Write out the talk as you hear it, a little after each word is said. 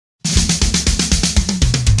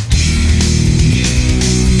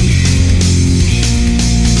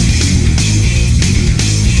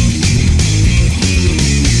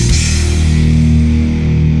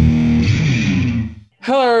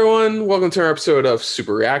welcome to our episode of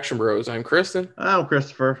Super Reaction Bros. I'm Kristen, I'm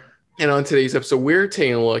Christopher. and on today's episode, we're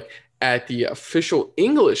taking a look at the official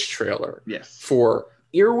English trailer Yes. for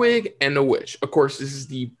Earwig and the Witch. Of course, this is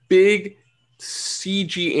the big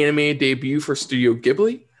CG animated debut for Studio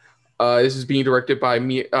Ghibli. This is being directed by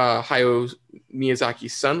Hayao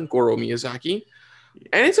Miyazaki's son, Goro Miyazaki,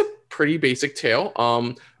 and it's a pretty basic tale.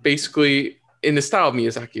 Basically, in the style of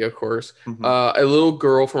Miyazaki, of course, a little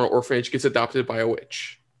girl from an orphanage gets adopted by a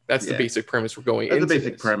witch. That's the basic premise we're going That's into. the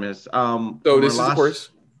basic premise. So this is, of course,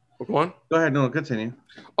 go on. Go ahead. No, continue.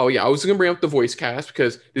 Oh yeah, I was gonna bring up the voice cast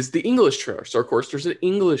because this is the English trailer. So of course, there's an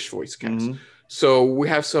English voice cast. So we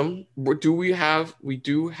have some. We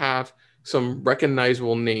do have some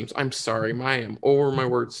recognizable names. I'm sorry, I am over my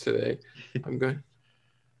words today. I'm gonna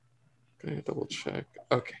double check.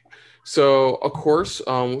 Okay. So of course,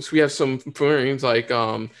 so we have some familiar names like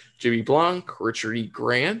Jimmy Blanc, Richard E.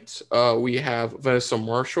 Grant. We have Vanessa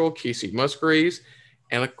Marshall, Casey Musgraves,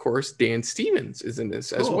 and of course Dan Stevens is in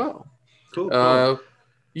this as well. Cool. Go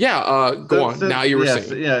on. Now you were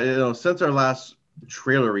saying. Yeah, since our last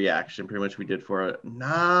trailer reaction, pretty much we did for it.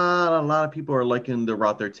 Not a lot of people are liking the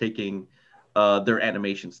route they're taking, their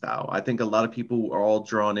animation style. I think a lot of people are all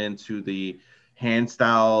drawn into the hand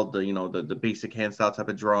style, the basic hand style type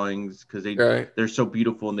of drawings because they're so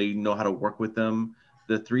beautiful and they know how to work with them.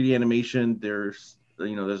 The 3D animation, there's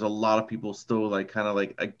a lot of people still kind of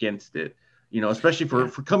against it, especially for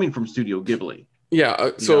coming from Studio Ghibli. Yeah,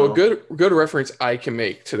 so a good reference I can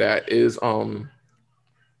make to that is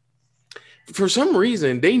for some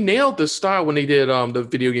reason they nailed the style when they did the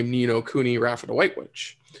video game Ni no Kuni Wrath of the White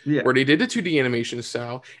Witch, where they did the 2D animation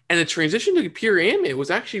style, and the transition to pure anime was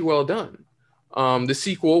actually well done. The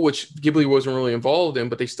sequel, which Ghibli wasn't really involved in,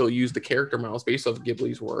 but they still used the character models based off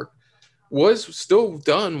Ghibli's work, was still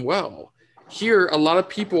done well. Here, a lot of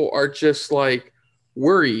people are just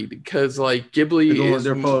worried because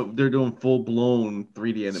Ghibli they're doing full blown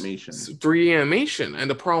 3D animation. 3D animation, and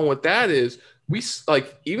the problem with that is that's why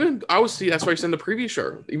I said in the previous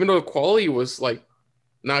show, even though the quality was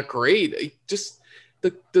not great, it just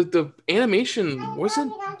the animation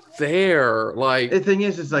wasn't there. The thing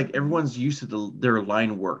is everyone's used to their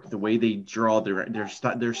line work, the way they draw their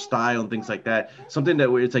style and things like that. Something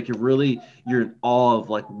that it's you're in awe of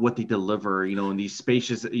what they deliver, in these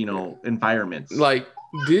spacious, environments. Like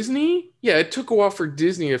Disney, it took a while for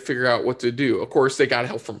Disney to figure out what to do. Of course, they got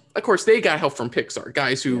help from Pixar,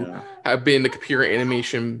 guys who have been in the computer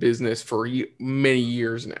animation business for many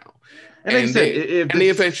years now. And they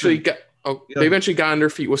eventually got. They eventually got on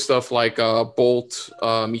their feet with stuff like Bolt,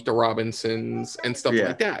 Meet the Robinsons, and stuff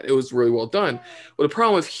like that. It was really well done. But the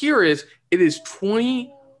problem with here is it is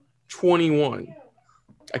 2021.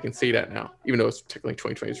 I can say that now, even though it's technically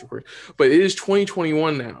 2020 is recorded. But it is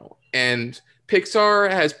 2021 now. And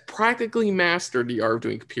Pixar has practically mastered the art of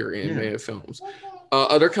doing computer animated films.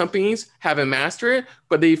 Other companies haven't mastered it,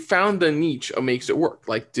 but they found the niche that makes it work.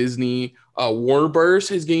 Like Disney, Warner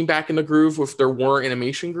Bros. Is getting back in the groove with their Warner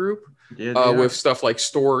Animation Group. With stuff like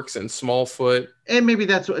Storks and Smallfoot, and maybe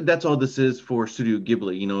that's all this is for Studio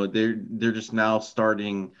Ghibli. They're just now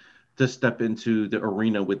starting to step into the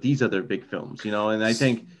arena with these other big films. And I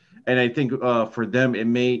think for them it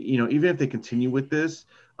may even if they continue with this,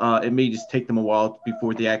 it may just take them a while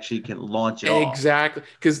before they actually can launch it. Exactly,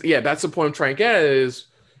 because that's the point I'm trying to get at is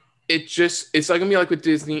it's gonna be like with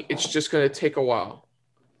Disney. It's just gonna take a while.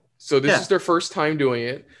 So this is their first time doing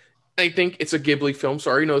it. I think it's a Ghibli film, so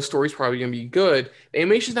I already know the story's probably going to be good. The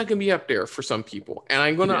animation's not going to be up there for some people, and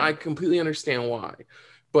I completely understand why.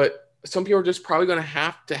 But some people are just probably going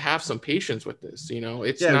to have some patience with this.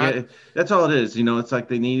 That's all it is. It's like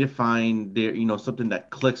they need to find their something that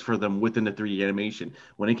clicks for them within the 3D animation.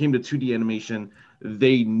 When it came to 2D animation,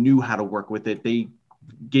 they knew how to work with it. They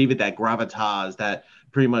gave it that gravitas, that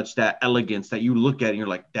pretty much that elegance that you look at and you're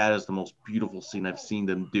like, that is the most beautiful scene I've seen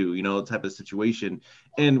them do, type of situation.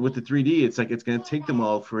 And with the 3D, it's it's going to take them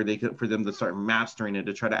all for them to start mastering it,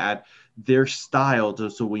 to try to add their style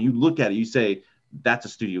to, so when you look at it, you say, that's a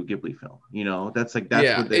Studio Ghibli film. That's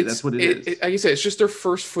what it is. Like you said, it's just their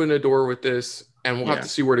first foot in the door with this, and we'll have to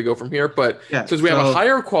see where to go from here. But since we have a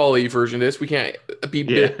higher quality version of this, we can't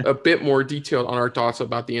be a bit more detailed on our thoughts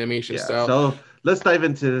about the animation style. So let's dive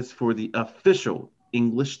into this for the official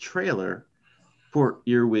English trailer for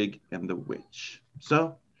Earwig and the Witch.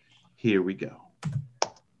 So here we go.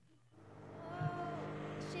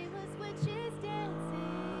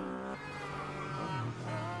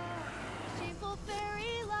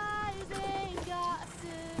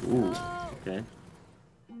 Ooh, okay.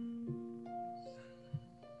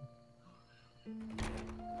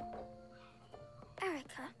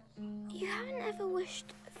 Erica, you haven't ever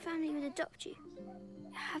wished family would adopt you.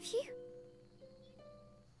 Have you?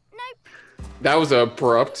 Nope. That was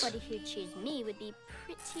abrupt. Anybody who'd choose me would be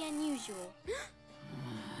pretty unusual.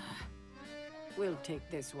 We'll take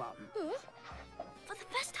this one. For the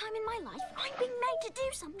first time in my life, I'm being made to do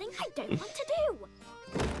something I don't want to do.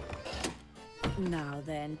 Now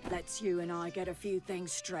then, let's you and I get a few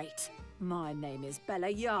things straight. My name is Bella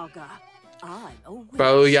Yaga. I'm a witch.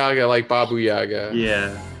 Baba Yaga, like Babu Yaga.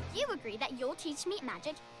 Yeah. You agree that you'll teach me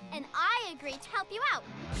magic, and I agree to help you out.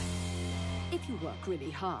 If you work really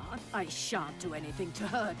hard, I shan't do anything to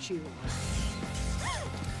hurt you.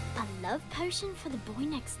 A love potion for the boy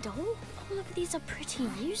next door? All of these are pretty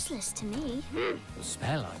useless to me. The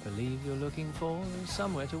spell I believe you're looking for is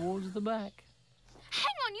somewhere towards the back.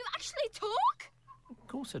 Hang on, you actually talk? Of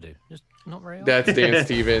course I do, just not very often. That's Dan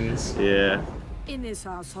Stevens. Yeah. In this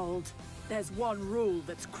household, there's one rule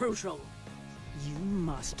that's crucial. You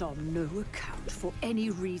must on no account for any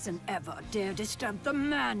reason ever dare disturb the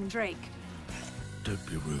mandrake. Don't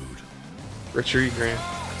be rude. Richard E. Grant.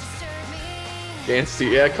 Dan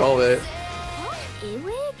Stevens, yeah, call it. What?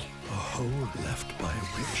 Earwig? A hole left by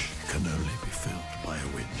a witch can only be filled by a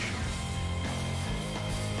witch.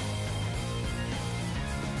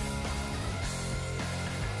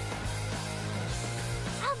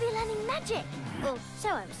 I'll be learning magic. Well, so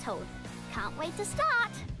I was told. Can't wait to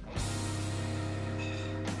start.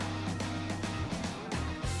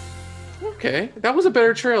 Okay, that was a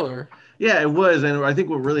better trailer. Yeah, it was, and I think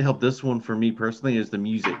what really helped this one for me personally is the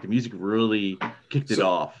music. The music really kicked it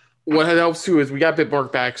off. What helps too is we got a bit more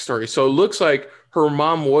backstory. So it looks like her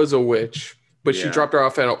mom was a witch, but she dropped her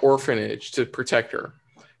off at an orphanage to protect her.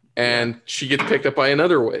 And she gets picked up by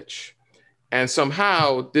another witch. And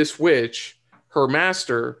somehow this witch, her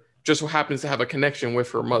master, just so happens to have a connection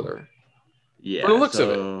with her mother. Yeah, for the looks of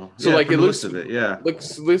it. So yeah, like it looks of it, yeah.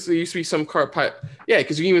 Looks there used to be some car. Yeah,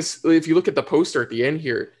 because you even if you look at the poster at the end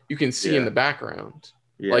here, you can see in the background.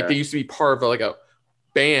 Yeah. Like they used to be part of like a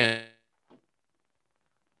band.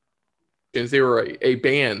 They were a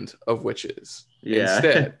band of witches. Yeah.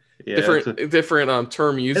 Instead. Yeah, different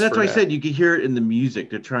term used. And that's for why that. I said you can hear it in the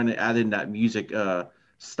music. They're trying to add in that music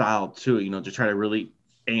style to it, to try to really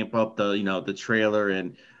amp up the the trailer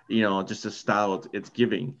and just the style it's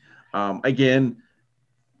giving. Again,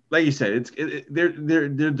 like you said, they're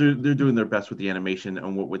doing their best with the animation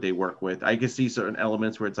and what would they work with. I can see certain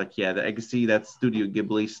elements where it's like, I can see that Studio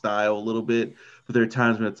Ghibli style a little bit, but there are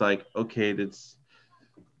times when it's like, okay,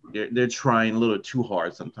 they're trying a little too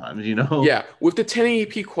hard sometimes, Yeah, with the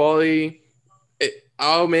 1080p quality,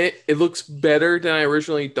 I'll admit it looks better than I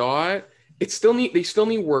originally thought. They still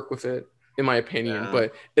need work with it, in my opinion,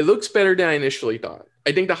 but it looks better than I initially thought.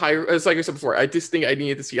 I think it's like I said before, I just think I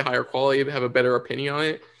needed to see a higher quality to have a better opinion on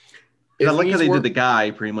it. I like how they did the guy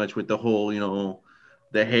pretty much with the whole,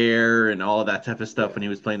 the hair and all of that type of stuff when he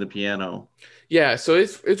was playing the piano. Yeah, so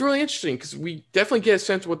it's really interesting because we definitely get a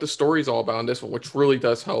sense of what the story's all about in this one, which really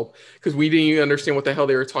does help because we didn't even understand what the hell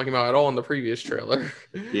they were talking about at all in the previous trailer.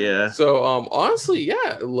 Yeah. So honestly,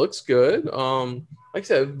 yeah, it looks good. Like I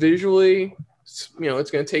said, visually, it's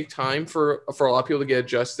going to take time for a lot of people to get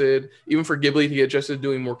adjusted, even for Ghibli to get adjusted to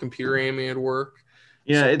doing more computer animated work.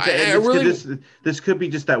 Yeah, this could be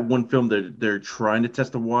just that one film that they're trying to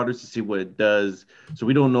test the waters to see what it does. So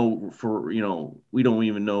we don't know we don't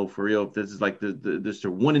even know for real if this is like this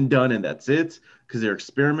one and done and that's it because they're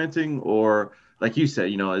experimenting, or like you said,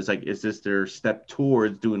 it's like, is this their step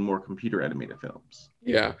towards doing more computer animated films?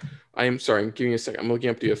 Yeah, I'm sorry. I'm giving you a second. I'm looking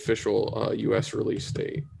up the official U.S. release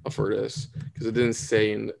date for this because it didn't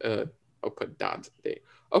say in. I'll put dot date.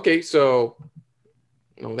 Okay, so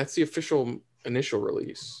no, that's the official initial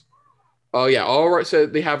release. Oh yeah, all right. So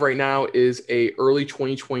they have right now is a early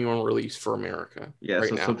 2021 release for America. Yeah, right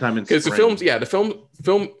so now. sometime in because spring. the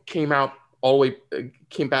film came out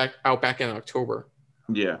back in October.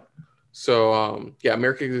 Yeah. So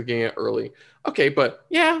America is getting it early. Okay, but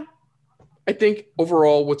yeah, I think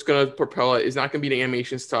overall what's going to propel it is not going to be the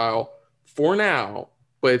animation style for now,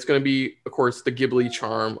 but it's going to be, of course, the Ghibli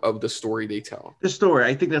charm of the story they tell. The story,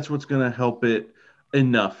 I think that's what's going to help it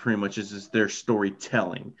enough, pretty much, is their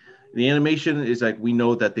storytelling. The animation is like, we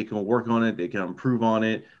know that they can work on it, they can improve on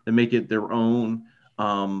it, they make it their own.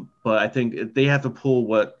 But I think they have to pull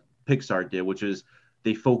what Pixar did, which is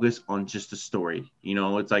they focus on just the story.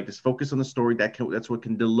 It's like this focus on the story that's what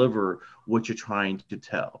can deliver what you're trying to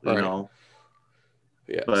tell.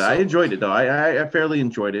 Yeah, but I enjoyed it though. I fairly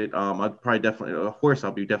enjoyed it. I'd probably definitely, of course,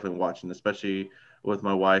 I'll be definitely watching, especially with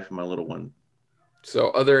my wife and my little one.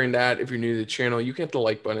 So other than that, if you're new to the channel, you can hit the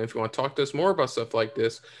like button. If you want to talk to us more about stuff like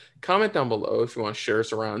this, comment down below. If you want to share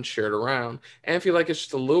us around, share it around. And if you like us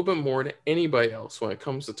just a little bit more than anybody else when it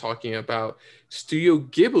comes to talking about Studio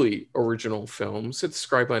Ghibli original films, hit the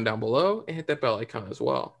subscribe button down below and hit that bell icon as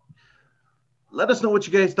well. Let us know what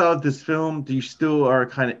you guys thought of this film. Do you still are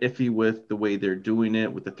kind of iffy with the way they're doing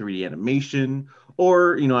it with the 3D animation?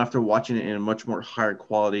 Or, you know, after watching it in a much more higher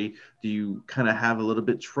quality, do you kind of have a little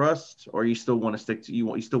bit trust? Or you still want to stick to,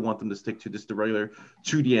 you still want them to stick to just the regular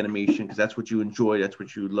 2D animation because that's what you enjoy, that's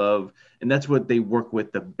what you love, and that's what they work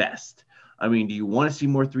with the best. I mean, do you want to see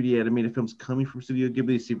more 3D animated films coming from Studio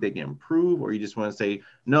Ghibli to see if they can improve? Or you just want to say,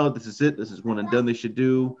 no, this is it. This is one and done they should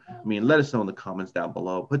do. I mean, let us know in the comments down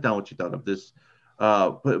below. Put down what you thought of this.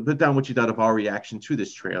 Put down what you thought of our reaction to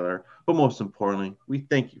this trailer. But most importantly, we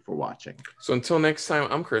thank you for watching. So until next time,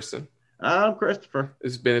 I'm Kristen. I'm Christopher.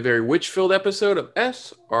 This has been a very witch-filled episode of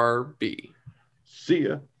SRB. See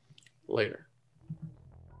ya. Later.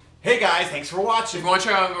 Hey guys, thanks for watching. If you want to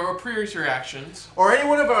check out our previous reactions, or any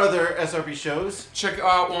one of our other SRB shows, check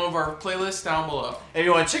out one of our playlists down below. If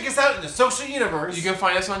you want to check us out in the social universe, you can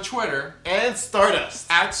find us on Twitter and Stardust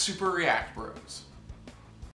at Super React Bros.